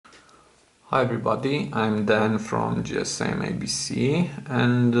Hi everybody, I'm Dan from GSM-ABC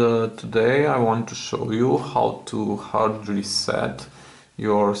and today I want to show you how to hard reset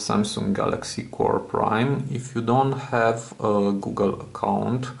your Samsung Galaxy Core Prime if you don't have a Google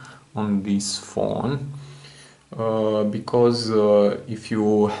account on this phone. Because if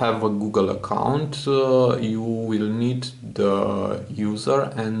you have a Google account, you will need the user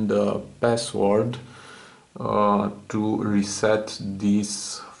and the password to reset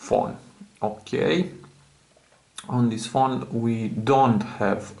this phone. Okay, on this phone we don't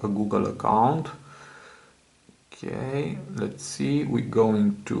have a Google account. Okay, let's see, we go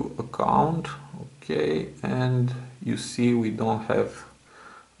into account. Okay, and you see we don't have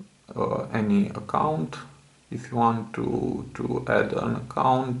any account. If you want to add an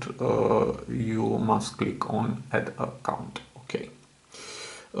account, you must click on add account. Okay,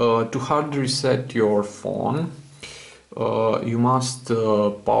 to hard reset your phone, you must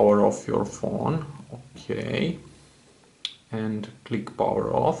power off your phone. Okay, and click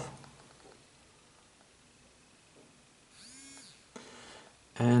power off,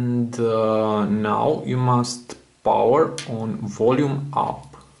 and now you must power on volume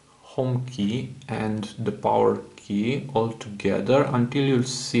up, home key and the power key all together until you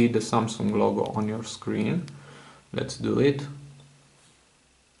see the Samsung logo on your screen. Let's do it.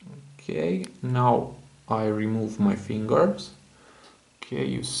 Okay, now I remove my fingers. Okay,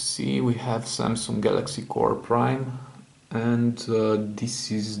 you see we have Samsung Galaxy Core Prime, and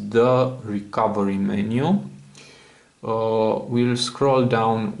this is the recovery menu. We'll scroll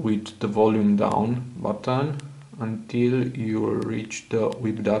down with the volume down button until you reach the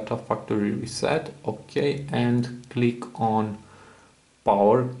with data factory reset. Okay, and click on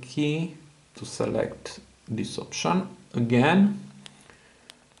power key to select this option. Again,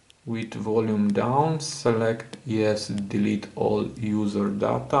 with volume down, select yes, delete all user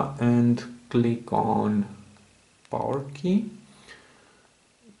data and click on power key.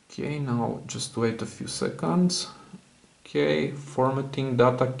 Okay, now just wait a few seconds. Okay, formatting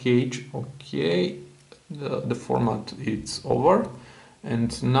data cache. Okay, the format is over,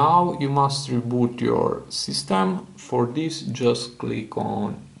 and now you must reboot your system. For this, just click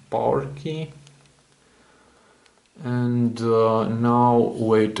on power key, and now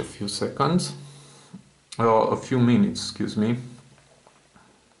wait a few seconds, a few minutes, excuse me.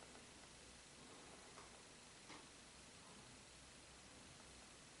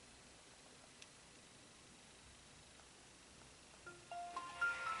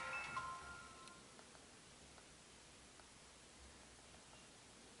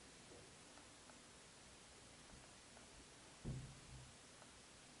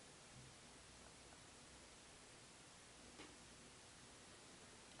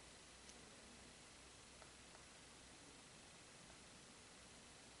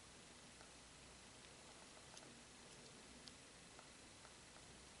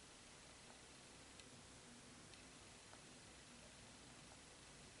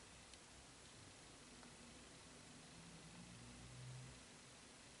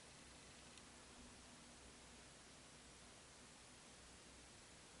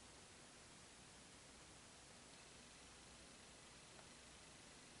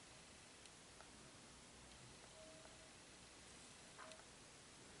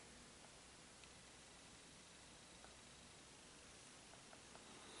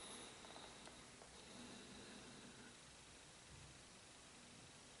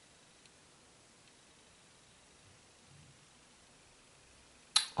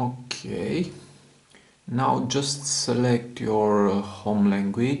 Okay, now just select your home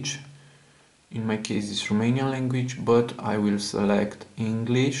language. In my case it's Romanian language, but I will select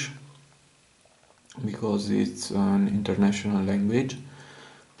English because it's an international language.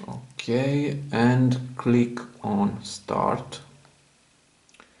 Okay, and click on start.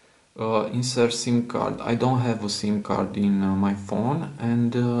 Insert SIM card. I don't have a SIM card in my phone,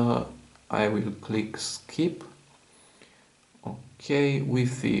 and I will click skip. Okay,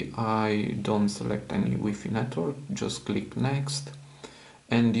 Wi-Fi, I don't select any Wi-Fi network, just click next.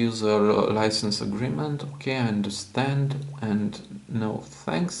 End user license agreement, okay, I understand, and no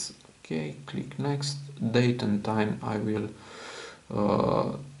thanks. Okay, click next. Date and time I will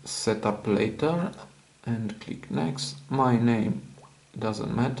set up later, and click next. My name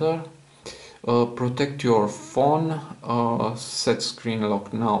doesn't matter. Protect your phone, set screen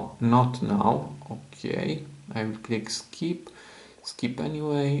lock now, not now. Okay, I will click skip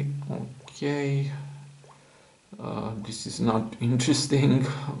anyway. Okay, this is not interesting.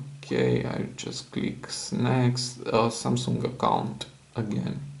 Okay, I just click next. Samsung account,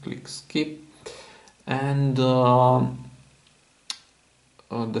 again click skip, and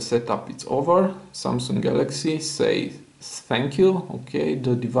the setup is over. Samsung Galaxy say thank you. Okay,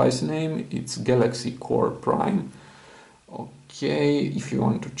 the device name it's Galaxy Core Prime. Okay, if you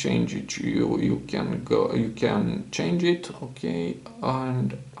want to change it, you can change it. Okay,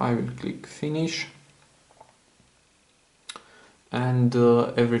 and I will click finish, and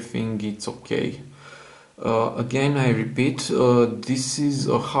everything is okay. Again, I repeat, this is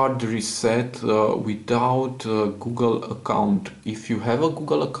a hard reset without Google account. If you have a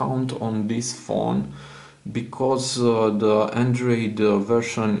Google account on this phone, because the Android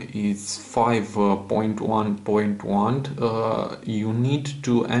version is 5.1.1, you need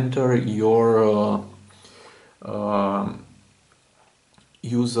to enter your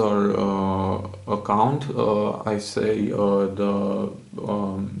user account, I say the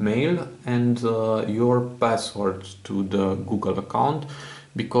mail and your password to the Google account,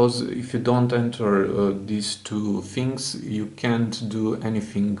 because if you don't enter these two things, you can't do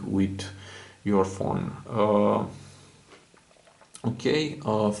anything with your phone. Okay,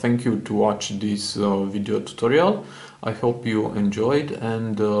 thank you to watch this video tutorial. I hope you enjoyed,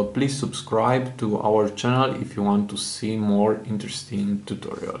 and please subscribe to our channel if you want to see more interesting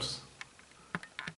tutorials.